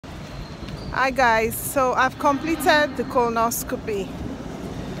Hi guys, so I've completed the colonoscopy.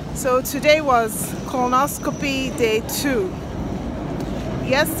 So today was colonoscopy day 2.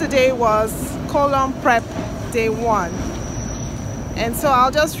 Yesterday was colon prep day 1. And so I'll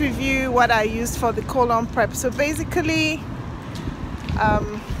just review what I used for the colon prep. So basically,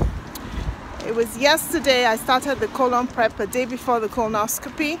 it was yesterday I started the colon prep a day before the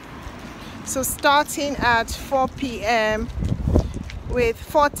colonoscopy. So starting at 4 p.m. with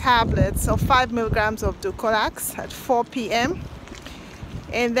 4 tablets of 5 milligrams of Dulcolax at 4 p.m.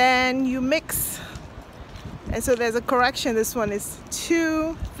 and then you mix, and so there's a correction. This one is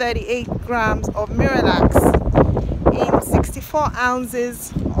 238 grams of Miralax in 64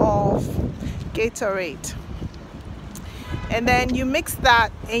 ounces of Gatorade, and then you mix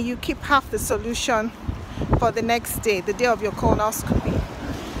that and you keep half the solution for the next day, the day of your colonoscopy.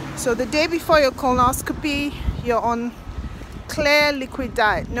 So the day before your colonoscopy, you're on clear liquid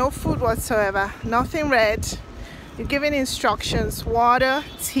diet, no food whatsoever, nothing red. You're given instructions: water,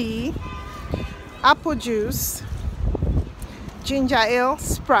 tea, apple juice, ginger ale,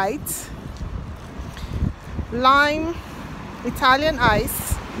 Sprite, lime, Italian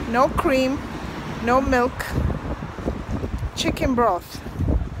ice, no cream, no milk, chicken broth.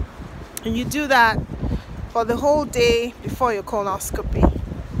 And you do that for the whole day before your colonoscopy.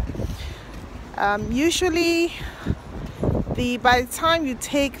 Usually by the time you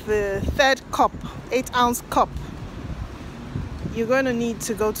take the third cup, 8-ounce cup, you're going to need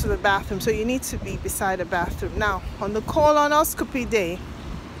to go to the bathroom, so you need to be beside a bathroom. Now on the colonoscopy day,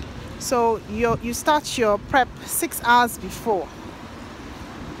 so you start your prep 6 hours before,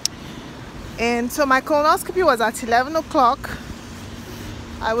 and so my colonoscopy was at 11 o'clock.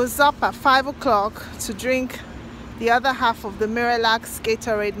 I was up at 5 o'clock to drink the other half of the Miralax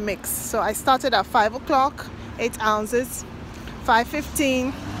Gatorade mix. So I started at 5 o'clock, 8 ounces,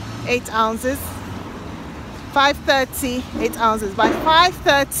 5:15, 8 ounces, 5:30, 8 ounces. By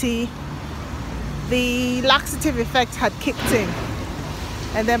 5:30, the laxative effect had kicked in,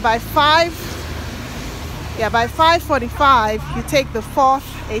 and then by 5:45, you take the fourth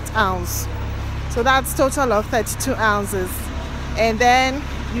 8 ounce. So that's total of 32 ounces, and then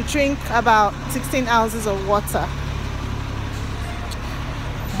you drink about 16 ounces of water.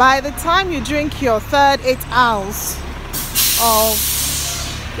 By the time you drink your third 8 ounce of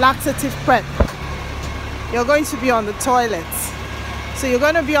laxative prep, you're going to be on the toilet. So you're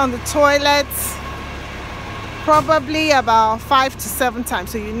going to be on the toilet probably about 5 to 7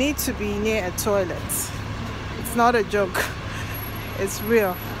 times. So you need to be near a toilet. It's not a joke, it's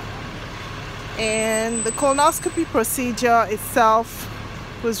real. And the colonoscopy procedure itself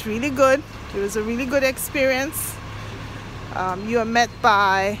was really good. It was a really good experience. You are met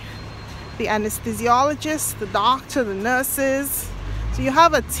by the anesthesiologist, the doctor, the nurses. So you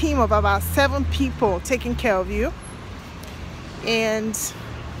have a team of about 7 people taking care of you, and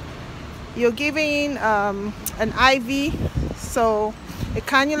you're giving an IV. So a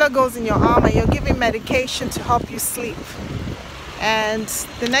cannula goes in your arm and you're giving medication to help you sleep, and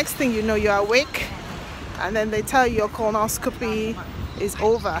the next thing you know, you're awake, and then they tell you your colonoscopy is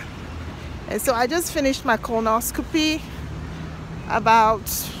over. And so I just finished my colonoscopy about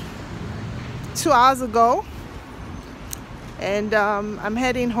 2 hours ago, and I'm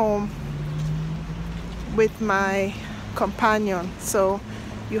heading home with my companion. So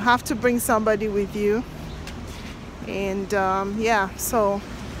you have to bring somebody with you, and yeah, so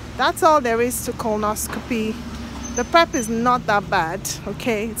that's all there is to colonoscopy. The prep is not that bad,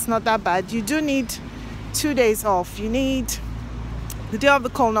 okay? It's not that bad. You do need 2 days off. You need the day of the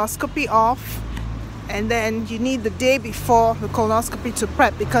colonoscopy off, and then you need the day before the colonoscopy to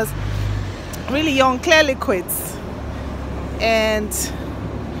prep, because really you're on clear liquids, and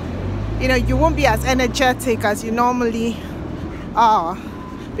you know, you won't be as energetic as you normally are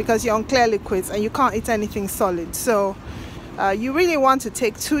because you're on clear liquids and you can't eat anything solid. So you really want to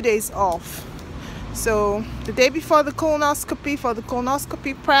take 2 days off. So the day before the colonoscopy for the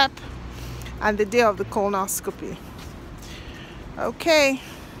colonoscopy prep, and the day of the colonoscopy. Okay,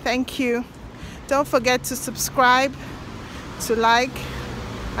 thank you. Don't forget to subscribe, to like,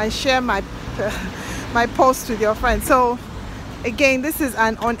 and share my my post with your friends. So again, this is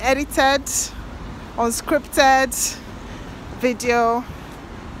an unedited, unscripted video,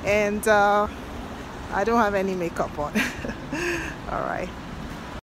 and I don't have any makeup on. All right.